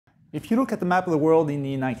If you look at the map of the world in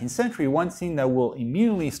the 19th century, one thing that will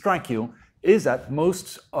immediately strike you is that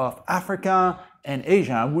most of Africa and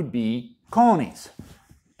Asia would be colonies.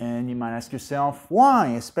 And you might ask yourself, why?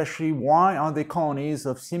 Especially, why are they colonies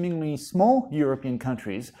of seemingly small European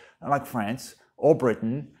countries like France or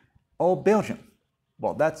Britain or Belgium?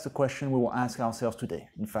 Well, that's the question we will ask ourselves today.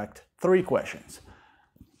 In fact, 3 questions.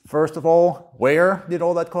 First of all, where did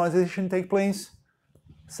all that colonization take place?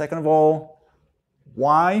 Second of all,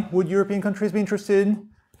 why would European countries be interested?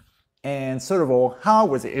 And third of all, how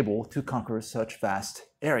was it able to conquer such vast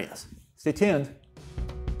areas? Stay tuned.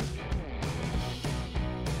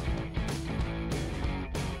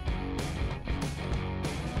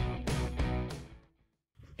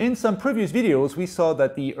 In some previous videos, we saw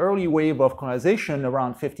that the early wave of colonization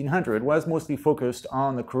around 1500 was mostly focused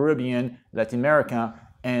on the Caribbean, Latin America,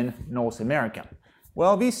 and North America.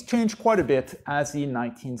 Well, this changed quite a bit as the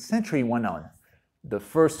 19th century went on. The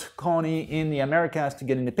first colony in the Americas to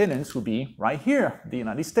get independence would be right here, the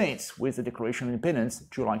United States, with the Declaration of Independence,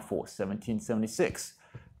 July 4, 1776.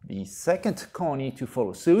 The second colony to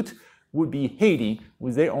follow suit would be Haiti,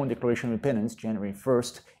 with their own Declaration of Independence, January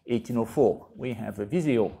 1st, 1804. We have a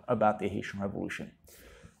video about the Haitian Revolution.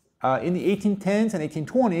 In the 1810s and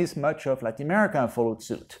 1820s, much of Latin America followed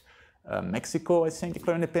suit. Mexico, I think,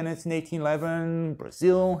 declared independence in 1811,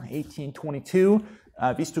 Brazil, 1822.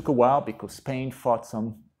 This took a while because Spain fought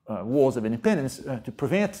some wars of independence to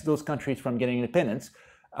prevent those countries from getting independence.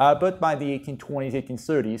 But by the 1820s,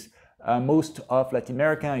 1830s, most of Latin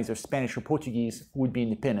America, either Spanish or Portuguese, would be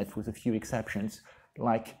independent, with a few exceptions,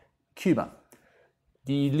 like Cuba.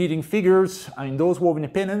 The leading figures in those wars of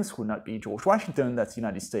independence would not be George Washington, that's the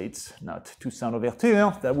United States, not Toussaint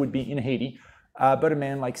Louverture, that would be in Haiti, but a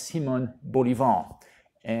man like Simón Bolivar.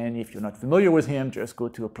 And if you're not familiar with him, just go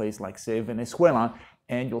to a place like, say, Venezuela,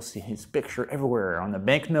 and you'll see his picture everywhere on the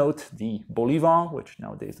banknote, the Bolivar, which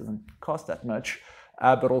nowadays doesn't cost that much,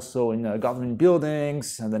 but also in government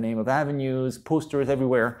buildings, and the name of avenues, posters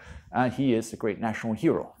everywhere. He is a great national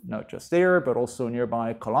hero, not just there, but also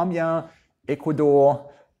nearby Colombia,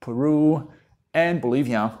 Ecuador, Peru, and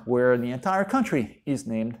Bolivia, where the entire country is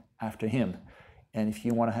named after him. And if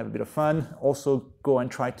you want to have a bit of fun, also go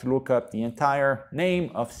and try to look up the entire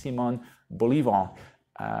name of Simón Bolivar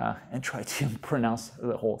and try to pronounce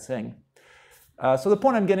the whole thing. So the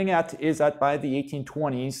point I'm getting at is that by the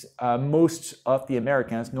 1820s, most of the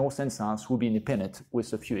Americans, North and South, will be independent,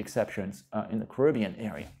 with a few exceptions in the Caribbean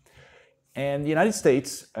area. And the United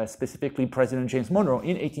States, specifically President James Monroe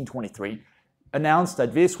in 1823, announced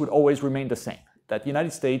that this would always remain the same, that the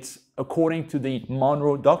United States, according to the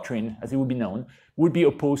Monroe Doctrine, as it would be known, would be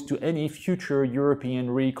opposed to any future European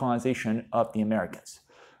recolonization of the Americas.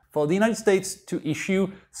 For the United States to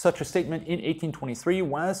issue such a statement in 1823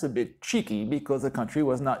 was a bit cheeky, because the country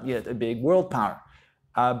was not yet a big world power.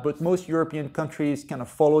 But most European countries kind of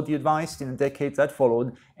followed the advice in the decades that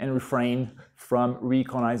followed and refrained from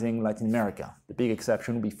recolonizing Latin America. The big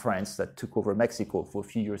exception would be France, that took over Mexico for a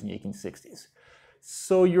few years in the 1860s.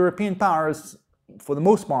 So European powers, for the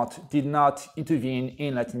most part, did not intervene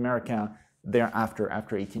in Latin America thereafter,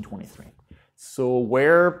 after 1823. So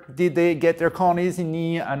where did they get their colonies in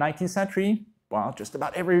the 19th century? Well, just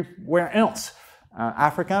about everywhere else.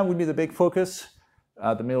 Africa would be the big focus.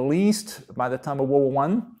 The Middle East by the time of World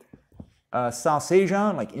War I, South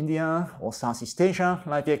Asia like India, or Southeast Asia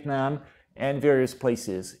like Vietnam, and various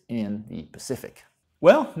places in the Pacific.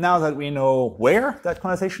 Well, now that we know where that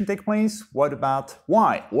colonization takes place, what about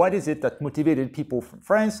why? What is it that motivated people from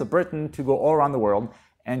France or Britain to go all around the world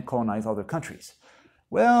and colonize other countries?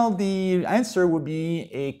 Well, the answer would be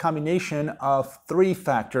a combination of 3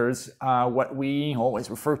 factors, what we always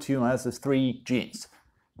refer to as the 3 G's: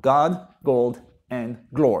 God, gold, and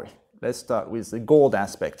glory. Let's start with the gold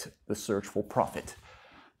aspect, the search for profit.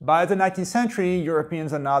 By the 19th century,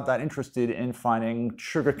 Europeans are not that interested in finding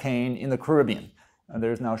sugarcane in the Caribbean.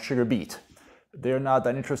 There's now sugar beet. They're not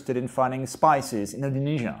that interested in finding spices in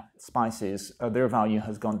Indonesia. Spices, their value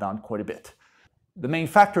has gone down quite a bit. The main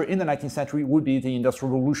factor in the 19th century would be the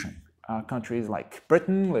Industrial Revolution. Countries like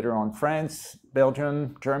Britain, later on France,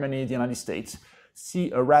 Belgium, Germany, the United States,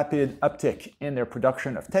 see a rapid uptick in their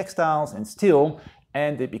production of textiles and steel,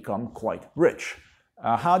 and they become quite rich.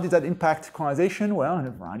 How did that impact colonization? Well, in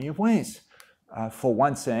a variety of ways. For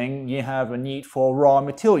one thing, you have a need for raw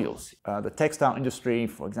materials. The textile industry,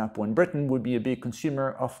 for example, in Britain, would be a big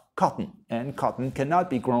consumer of cotton, and cotton cannot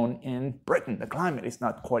be grown in Britain. The climate is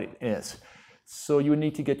not quite it is. So you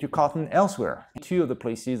need to get your cotton elsewhere. 2 of the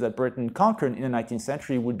places that Britain conquered in the 19th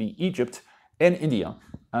century would be Egypt and India,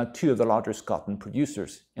 2 of the largest cotton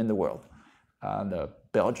producers in the world. The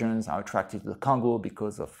Belgians are attracted to the Congo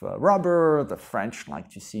because of rubber. The French like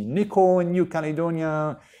to see nickel in New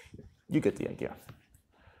Caledonia. You get the idea.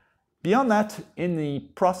 Beyond that, in the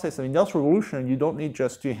process of Industrial Revolution, you don't need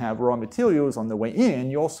just to have raw materials on the way in,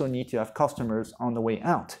 you also need to have customers on the way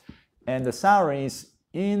out. And the salaries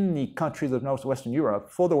in the countries of Northwestern Europe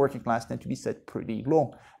for the working class tend to be set pretty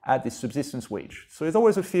low at the subsistence wage. So there's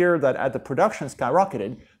always a fear that as the production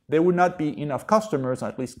skyrocketed, there would not be enough customers, or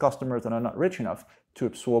at least customers that are not rich enough, to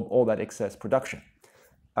absorb all that excess production.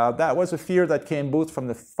 That was a fear that came both from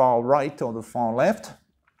the far right or the far left.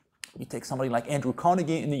 You take somebody like Andrew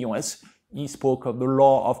Carnegie in the US, he spoke of the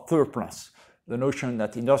law of surplus, the notion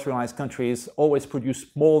that industrialized countries always produce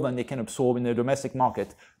more than they can absorb in their domestic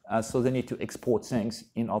market, so they need to export things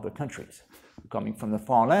in other countries. Coming from the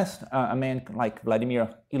far left, a man like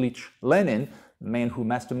Vladimir Ilyich Lenin, the man who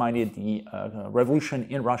masterminded the revolution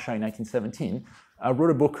in Russia in 1917,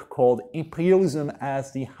 wrote a book called Imperialism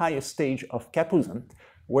as the Highest Stage of Capitalism,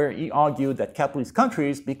 where he argued that capitalist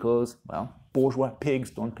countries, because, well, bourgeois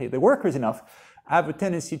pigs don't pay their workers enough, have a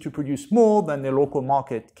tendency to produce more than their local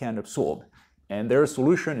market can absorb. And their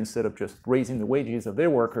solution, instead of just raising the wages of their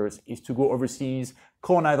workers, is to go overseas,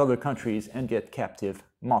 colonize other countries, and get captive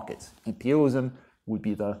markets. Imperialism would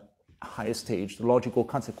be the highest stage, the logical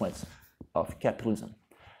consequence of capitalism.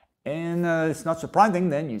 And it's not surprising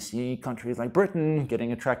then you see countries like Britain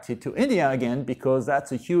getting attracted to India again, because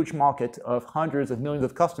that's a huge market of hundreds of millions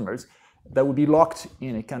of customers that would be locked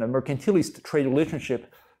in a kind of mercantilist trade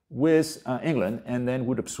relationship with England and then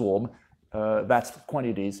would absorb vast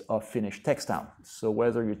quantities of finished textile. So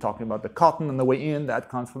whether you're talking about the cotton on the way in, that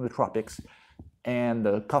comes from the tropics, and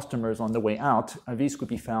the customers on the way out, these could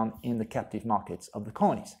be found in the captive markets of the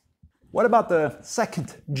colonies. What about the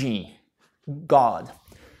second G, God?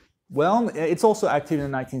 Well, it's also active in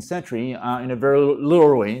the 19th century in a very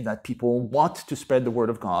literal way, that people want to spread the word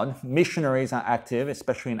of God. Missionaries are active,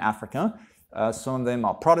 especially in Africa. Some of them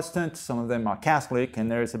are Protestant, some of them are Catholic, and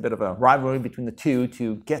there's a bit of a rivalry between the two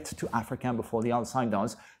to get to Africa before the other side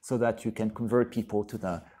does, so that you can convert people to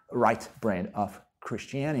the right brand of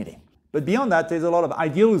Christianity. But beyond that, there's a lot of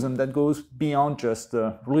idealism that goes beyond just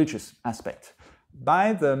the religious aspect.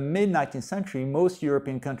 By the mid-19th century, most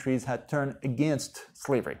European countries had turned against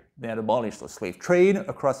slavery. They had abolished the slave trade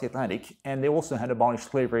across the Atlantic, and they also had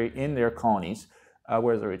abolished slavery in their colonies,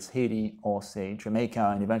 whether it's Haiti or, say,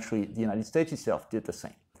 Jamaica, and eventually the United States itself did the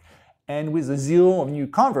same. And with the zeal of new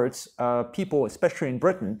converts, people, especially in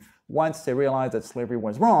Britain, once they realized that slavery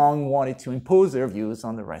was wrong, wanted to impose their views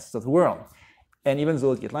on the rest of the world. And even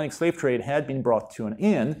though the Atlantic slave trade had been brought to an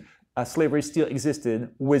end, slavery still existed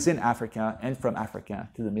within Africa and from Africa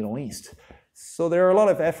to the Middle East. So there are a lot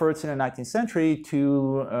of efforts in the 19th century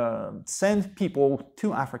to send people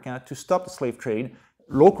to Africa to stop the slave trade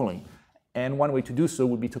locally. And one way to do so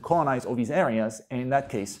would be to colonize all these areas. And in that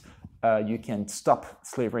case, you can stop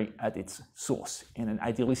slavery at its source in an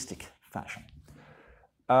idealistic fashion.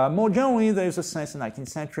 More generally, there's a sense in the 19th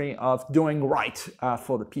century of doing right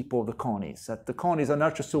for the people of the colonies, that the colonies are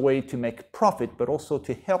not just a way to make profit, but also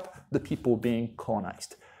to help the people being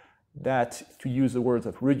colonized. That, to use the words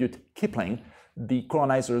of Rudyard Kipling, the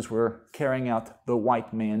colonizers were carrying out the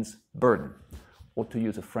white man's burden. Or to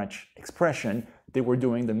use a French expression, they were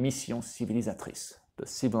doing the mission civilisatrice, the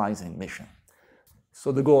civilizing mission.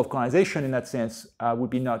 So the goal of colonization in that sense would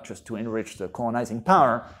be not just to enrich the colonizing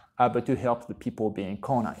power, but to help the people being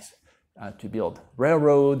colonized, to build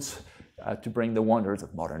railroads, to bring the wonders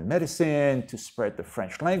of modern medicine, to spread the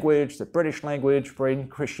French language, the British language, bring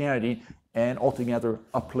Christianity, and altogether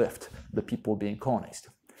uplift the people being colonized.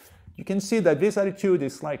 You can see that this attitude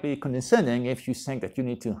is slightly condescending. If you think that you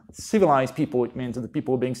need to civilize people, it means that the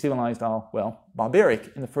people being civilized are, well,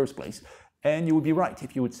 barbaric in the first place. And you would be right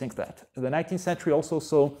if you would think that. The 19th century also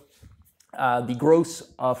saw the growth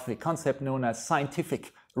of a concept known as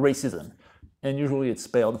scientific racism. And usually it's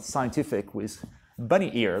spelled scientific with bunny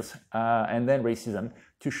ears and then racism,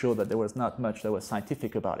 to show that there was not much that was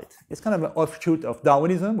scientific about it. It's kind of an offshoot of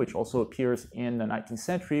Darwinism, which also appears in the 19th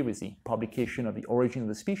century with the publication of The Origin of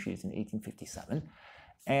the Species in 1857.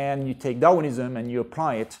 And you take Darwinism and you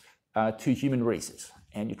apply it to human races.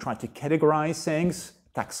 And you try to categorize things,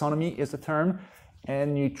 taxonomy is the term,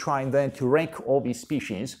 and you try then to rank all these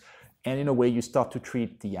species. And in a way, you start to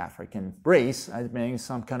treat the African race as being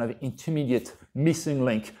some kind of intermediate missing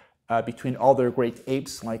link between other great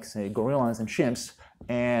apes, like, say, gorillas and chimps,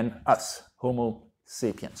 and us, Homo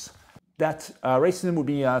sapiens. That racism would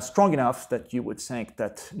be strong enough that you would think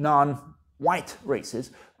that non-white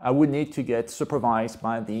races would need to get supervised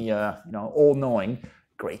by the all-knowing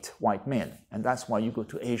great white men. And that's why you go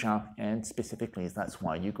to Asia, and specifically that's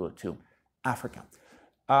why you go to Africa.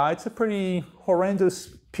 It's a pretty horrendous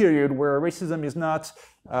period where racism is not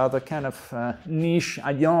the kind of niche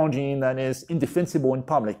ideology that is indefensible in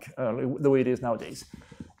public the way it is nowadays.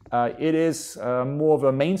 It is more of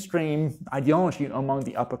a mainstream ideology among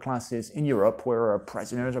the upper classes in Europe, where a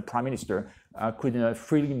president or prime minister could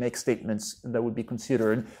freely make statements that would be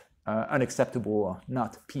considered unacceptable or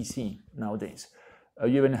not PC nowadays.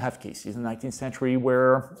 You even have cases in the 19th century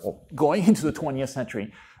where, or going into the 20th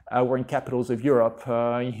century, where in capitals of Europe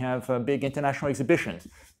you have big international exhibitions.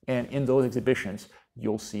 And in those exhibitions,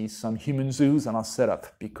 you'll see some human zoos that are set up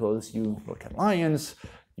because you look at lions,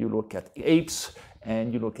 you look at apes,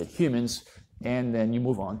 and you look at humans, and then you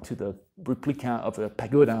move on to the replica of a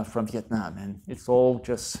pagoda from Vietnam, and it's all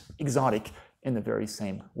just exotic in the very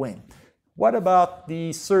same way. What about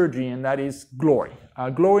the surgery, and that is glory?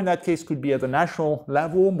 Glory in that case could be at the national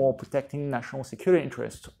level, more protecting national security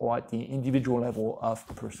interests, or at the individual level of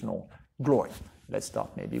personal glory. Let's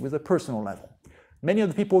start maybe with a personal level. Many of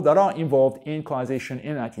the people that are involved in colonization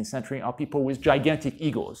in the 19th century are people with gigantic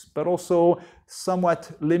egos, but also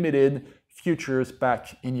somewhat limited futures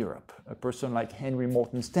back in Europe. A person like Henry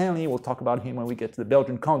Morton Stanley, we'll talk about him when we get to the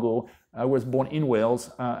Belgian Congo, was born in Wales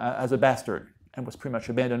as a bastard and was pretty much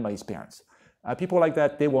abandoned by his parents. People like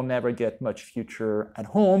that, they will never get much future at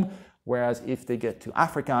home, whereas if they get to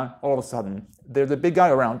Africa, all of a sudden, they're the big guy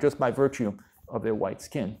around just by virtue of their white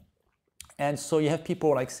skin. And so you have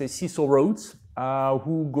people like, say, Cecil Rhodes,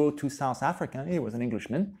 who go to South Africa. He was an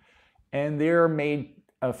Englishman, and they're made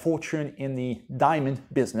a fortune in the diamond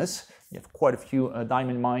business. You have quite a few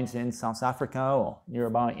diamond mines in South Africa or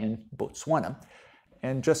nearby in Botswana.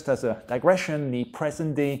 And just as a digression, the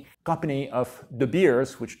present-day company of De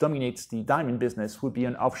Beers, which dominates the diamond business, would be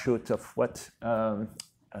an offshoot of what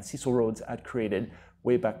Cecil Rhodes had created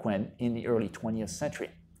way back when in the early 20th century.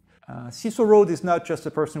 Cecil Rhodes is not just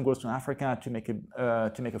a person who goes to Africa to make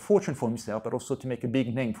a fortune for himself, but also to make a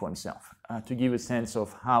big name for himself. To give a sense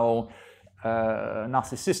of how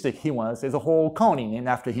narcissistic he was, there's a whole colony named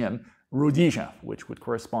after him, Rhodesia, which would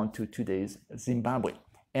correspond to today's Zimbabwe.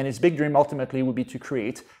 And his big dream ultimately would be to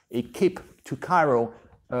create a Cape to Cairo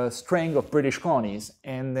string of British colonies,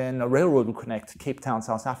 and then a railroad would connect Cape Town,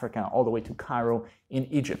 South Africa, all the way to Cairo in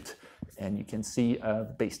Egypt. And you can see,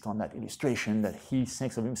 based on that illustration, that he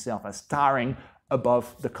thinks of himself as towering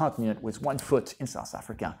above the continent with 1 foot in South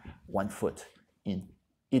Africa, 1 foot in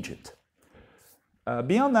Egypt.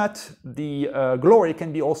 Beyond that, the glory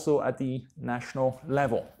can be also at the national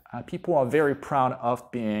level. People are very proud of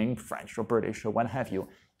being French or British or what have you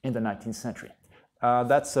in the 19th century.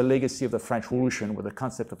 That's a legacy of the French Revolution, where the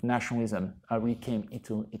concept of nationalism really came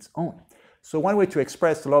into its own. So one way to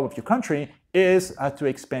express the love of your country is to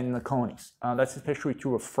expand in the colonies. That's especially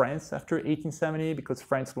true of France after 1870, because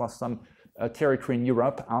France lost some territory in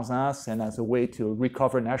Europe, Alsace, and as a way to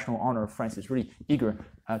recover national honor, France is really eager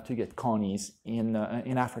to get colonies in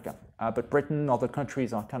Africa. But Britain and other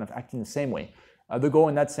countries are kind of acting the same way. The goal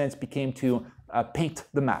in that sense became to paint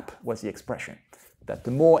the map, was the expression. That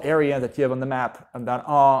the more area that you have on the map that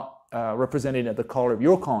are represented at the color of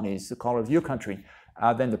your colonies, the color of your country,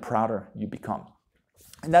 then the prouder you become.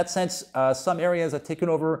 In that sense, some areas are taken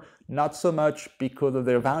over not so much because of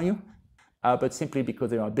their value, but simply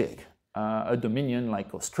because they are big. A dominion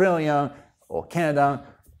like Australia or Canada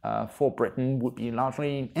for Britain would be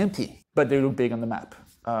largely empty, but they look big on the map.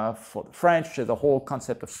 For the French, there's a whole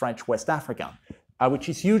concept of French West Africa, which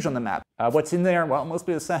is huge on the map. What's in there? Well,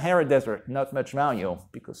 mostly the Sahara Desert, not much value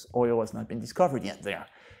because oil has not been discovered yet there.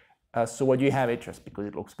 So what do you have it just because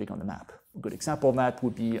it looks big on the map? A good example of that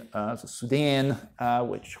would be the Sudan,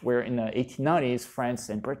 where in the 1890s, France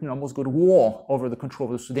and Britain almost go to war over the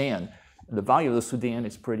control of the Sudan. The value of the Sudan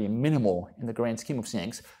is pretty minimal in the grand scheme of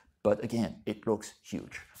things, but again, it looks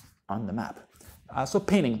huge on the map. So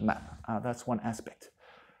painting the map, that's one aspect.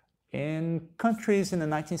 And countries in the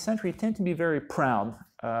 19th century tend to be very proud,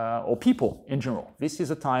 or people in general. This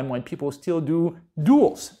is a time when people still do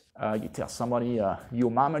duels. You tell somebody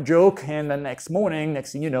your mama joke, and the next morning,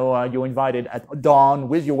 next thing you know, you're invited at dawn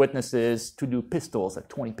with your witnesses to do pistols at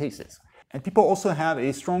 20 paces. And people also have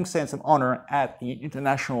a strong sense of honor at the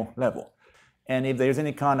international level. And if there's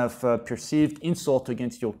any kind of perceived insult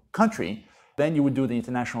against your country, then you would do the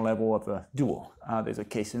international level of a duel. There's a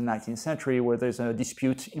case in the 19th century where there's a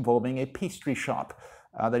dispute involving a pastry shop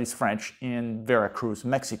that is French in Veracruz,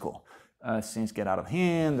 Mexico. Things get out of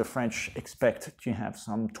hand. The French expect to have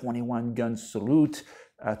some 21-gun salute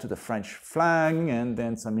to the French flag, and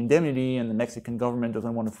then some indemnity, and the Mexican government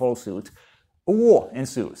doesn't want to follow suit. A war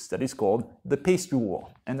ensues that is called the Pastry War.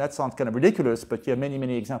 And that sounds kind of ridiculous, but you have many,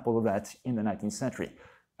 many examples of that in the 19th century.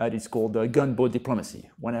 It's called gunboat diplomacy.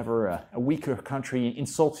 Whenever a weaker country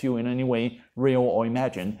insults you in any way, real or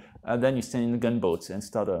imagined, then you send in the gunboats and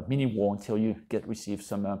start a mini war until you receive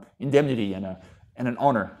some indemnity and an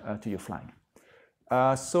honor to your flag.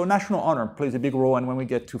 So national honor plays a big role, and when we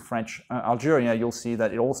get to French Algeria, you'll see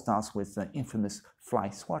that it all starts with the infamous fly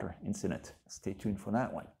swatter incident. Stay tuned for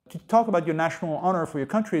that one. To talk about your national honor for your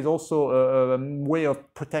country is also a way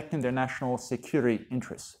of protecting their national security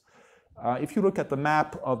interests. If you look at the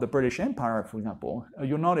map of the British Empire, for example,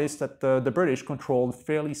 you'll notice that the British controlled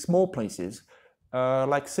fairly small places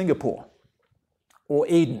like Singapore, or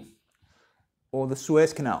Aden, or the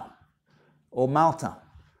Suez Canal, or Malta,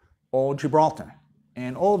 or Gibraltar.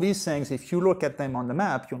 And all these things, if you look at them on the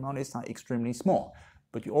map, you'll notice are extremely small.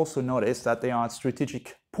 But you also notice that they are at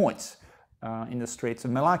strategic points in the Straits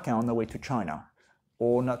of Malacca on the way to China,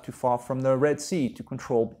 or not too far from the Red Sea to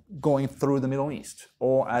control going through the Middle East,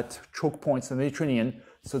 or at choke points in the Mediterranean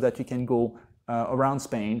so that you can go around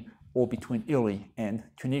Spain or between Italy and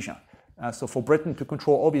Tunisia. So for Britain to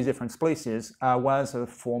control all these different places was a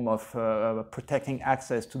form of protecting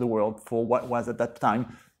access to the world for what was at that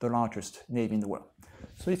time the largest navy in the world.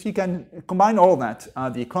 So if you can combine all that,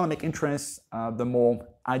 the economic interests, the more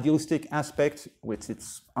idealistic aspect with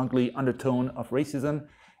its ugly undertone of racism,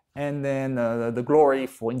 and then the glory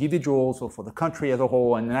for individuals or for the country as a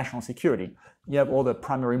whole and national security, you have all the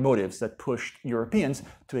primary motives that pushed Europeans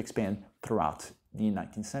to expand throughout the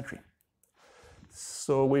 19th century.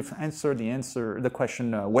 So we've answered the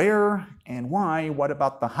question where and why. What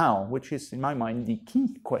about the how, which is, in my mind, the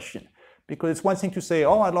key question. Because it's one thing to say,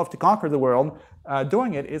 oh, I'd love to conquer the world.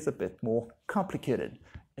 Doing it is a bit more complicated,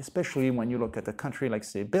 especially when you look at a country like,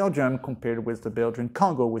 say, Belgium compared with the Belgian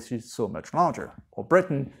Congo, which is so much larger, or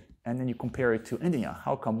Britain, and then you compare it to India.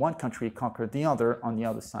 How come one country conquered the other on the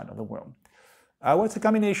other side of the world? Well, it's a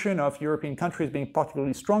combination of European countries being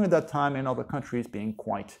particularly strong at that time and other countries being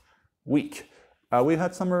quite weak. We've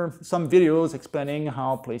had some videos explaining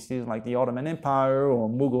how places like the Ottoman Empire or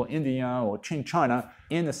Mughal India or Qing China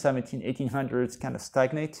in the 1800s kind of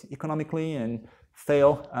stagnate economically and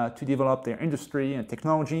fail to develop their industry and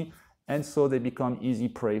technology, and so they become easy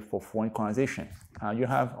prey for foreign colonization. You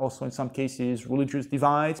have also in some cases religious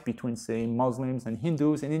divides between, say, Muslims and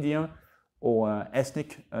Hindus in India, or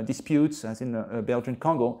ethnic disputes as in the Belgian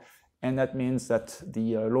Congo. And that means that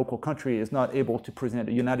the local country is not able to present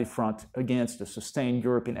a united front against the sustained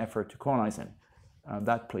European effort to colonize them.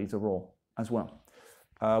 That plays a role as well.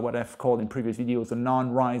 What I've called in previous videos the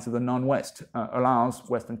non-rise of the non-West allows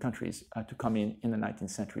Western countries to come in the 19th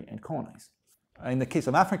century and colonize. In the case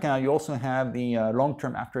of Africa, you also have the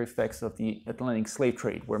long-term after effects of the Atlantic slave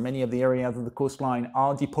trade, where many of the areas of the coastline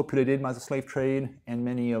are depopulated by the slave trade, and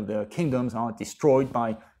many of the kingdoms are destroyed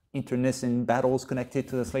by internecine battles connected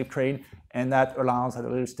to the slave trade, and that allows at a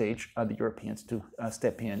later stage the Europeans to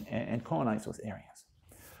step in and colonize those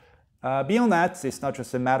areas. Beyond that, it's not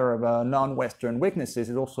just a matter of non-Western weaknesses,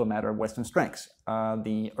 it's also a matter of Western strengths.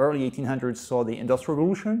 The early 1800s saw the Industrial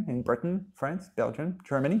Revolution in Britain, France, Belgium,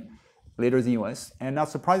 Germany, later the US, and not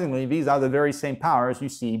surprisingly, these are the very same powers you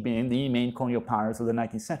see being the main colonial powers of the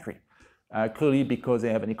 19th century. Clearly because they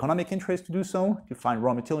have an economic interest to do so, to find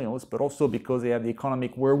raw materials, but also because they have the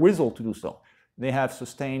economic wherewithal to do so. They have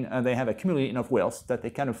accumulated enough wealth that they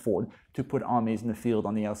can afford to put armies in the field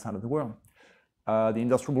on the outside of the world. The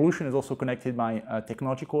Industrial Revolution is also connected by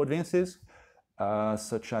technological advances,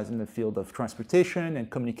 such as in the field of transportation and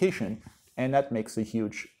communication, and that makes a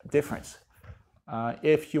huge difference.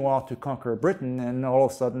 If you are to conquer Britain and all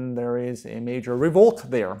of a sudden there is a major revolt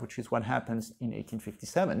there, which is what happens in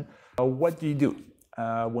 1857, what do you do?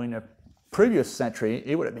 When in a previous century,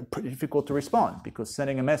 it would have been pretty difficult to respond because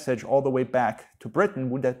sending a message all the way back to Britain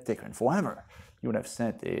would have taken forever. You would have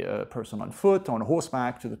sent a person on foot, on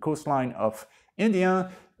horseback to the coastline of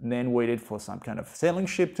India, then waited for some kind of sailing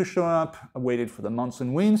ship to show up, waited for the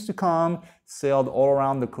monsoon winds to come, sailed all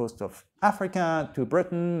around the coast of Africa to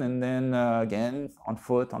Britain, and then again on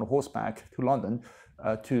foot, on horseback to London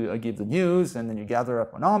to give the news, and then you gather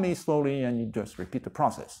up an army slowly and you just repeat the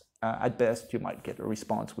process. At best, you might get a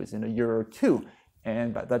response within a year or two,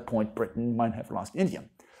 and by that point, Britain might have lost India.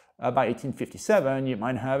 By 1857, you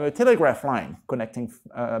might have a telegraph line connecting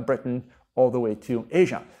Britain all the way to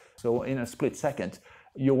Asia. So in a split second,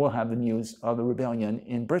 you will have the news of the rebellion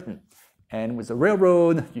in Britain. And with the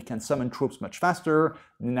railroad, you can summon troops much faster.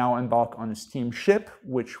 You now embark on a steamship,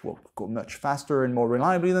 which will go much faster and more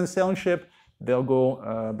reliably than a sailing ship. They'll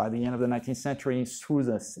go, by the end of the 19th century, through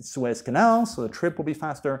the Suez Canal, so the trip will be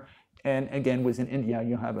faster. And again, within India,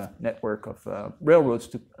 you have a network of railroads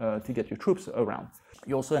to get your troops around.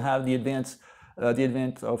 You also have the advance the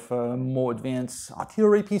advent of more advanced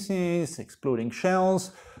artillery pieces, exploding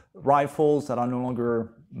shells, rifles that are no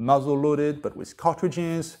longer muzzle-loaded but with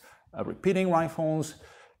cartridges, repeating rifles,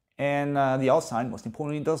 and the other side, most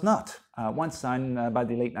importantly, does not. One side, by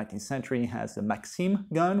the late 19th century, has a Maxim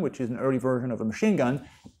gun, which is an early version of a machine gun.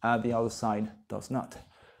 The other side does not.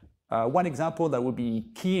 One example that would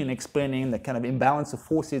be key in explaining the kind of imbalance of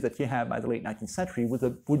forces that you have by the late 19th century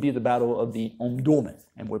would be the Battle of the Omdurman,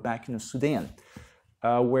 and we're back in the Sudan,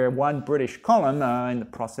 where one British column in the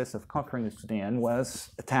process of conquering the Sudan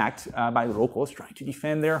was attacked by the locals trying to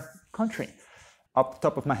defend their country. Up the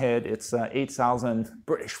top of my head, it's 8,000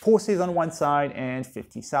 British forces on one side and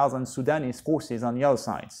 50,000 Sudanese forces on the other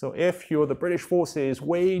side. So if you're the British forces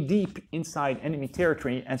way deep inside enemy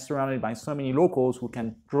territory and surrounded by so many locals who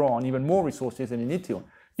can draw on even more resources than you need to,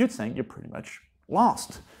 you'd think you're pretty much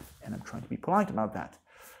lost. And I'm trying to be polite about that.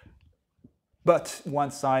 But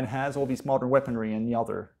one side has all this modern weaponry and the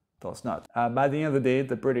other does not. By the end of the day,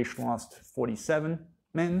 the British lost 47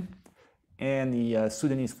 men, and the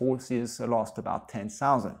Sudanese forces lost about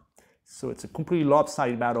 10,000. So it's a completely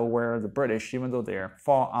lopsided battle where the British, even though they're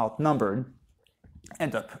far outnumbered,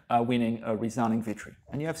 end up winning a resounding victory.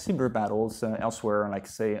 And you have similar battles elsewhere, like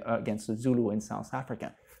say against the Zulu in South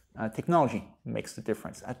Africa. Technology makes the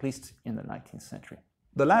difference, at least in the 19th century.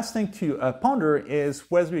 The last thing to ponder is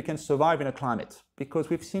whether you can survive in a climate, because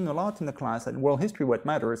we've seen a lot in the class that in world history what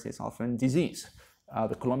matters is often disease.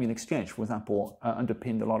 The Colombian exchange, for example,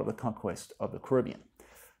 underpinned a lot of the conquest of the Caribbean.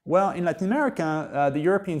 Well, in Latin America, the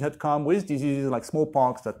Europeans had come with diseases like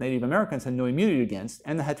smallpox that Native Americans had no immunity against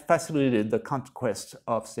and had facilitated the conquest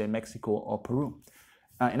of, say, Mexico or Peru.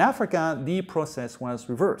 In Africa, the process was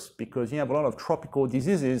reversed because you have a lot of tropical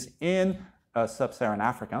diseases in sub-Saharan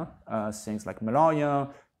Africa, things like malaria,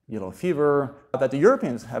 yellow fever, that the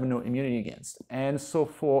Europeans have no immunity against. And so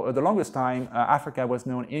for the longest time, Africa was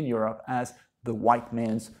known in Europe as the white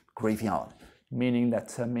man's graveyard, meaning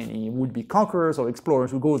that many would-be conquerors or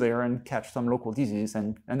explorers would go there and catch some local disease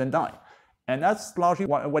and then die. And that's largely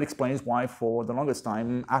what explains why for the longest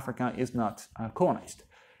time Africa is not colonized.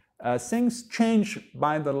 Things change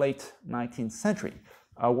by the late 19th century,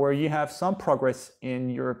 where you have some progress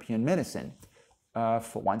in European medicine.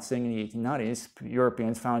 For one thing, in the 1890s,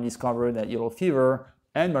 Europeans discovered that yellow fever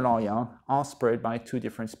and malaria are spread by two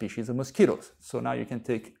different species of mosquitoes. So now you can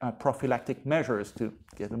take prophylactic measures to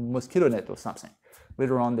get a mosquito net or something.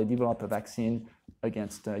 Later on, they developed a vaccine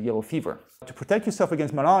against yellow fever. To protect yourself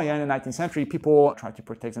against malaria in the 19th century, people tried to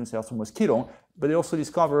protect themselves from mosquito, but they also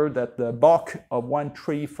discovered that the bark of one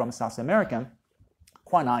tree from South America,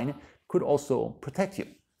 quinine, could also protect you.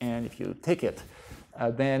 And if you take it,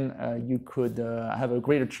 then you could have a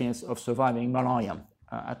greater chance of surviving malaria,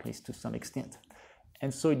 at least to some extent.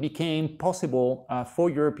 And so it became possible for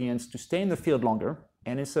Europeans to stay in the field longer,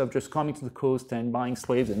 and instead of just coming to the coast and buying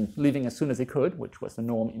slaves and leaving as soon as they could, which was the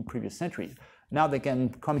norm in previous centuries, now they can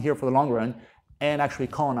come here for the long run and actually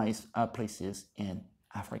colonize places in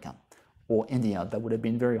Africa or India that would have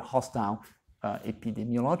been very hostile,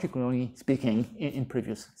 epidemiologically speaking, in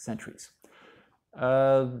previous centuries.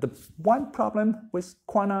 The one problem with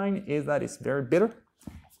quinine is that it's very bitter,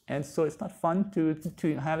 and so it's not fun to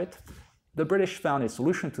have it. The British found a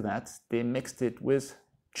solution to that. They mixed it with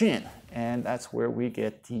gin, and that's where we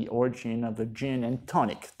get the origin of the gin and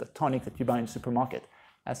tonic. The tonic that you buy in the supermarket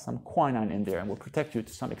has some quinine in there and will protect you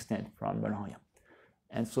to some extent from malaria.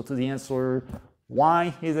 And so to the answer,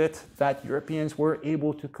 why is it that Europeans were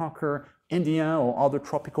able to conquer India or other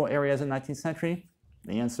tropical areas in the 19th century?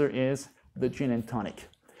 The answer is the gin and tonic.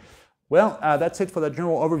 Well, that's it for the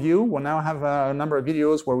general overview. We'll now have a number of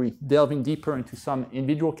videos where we delve in deeper into some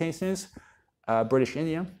individual cases, British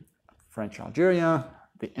India, French Algeria,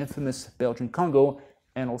 the infamous Belgian Congo,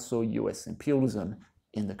 and also US imperialism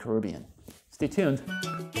in the Caribbean. Stay tuned.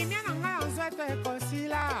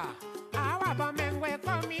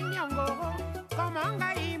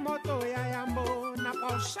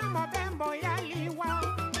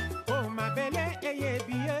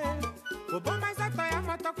 Uboma za toya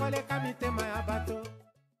moto kole kamite mayabato.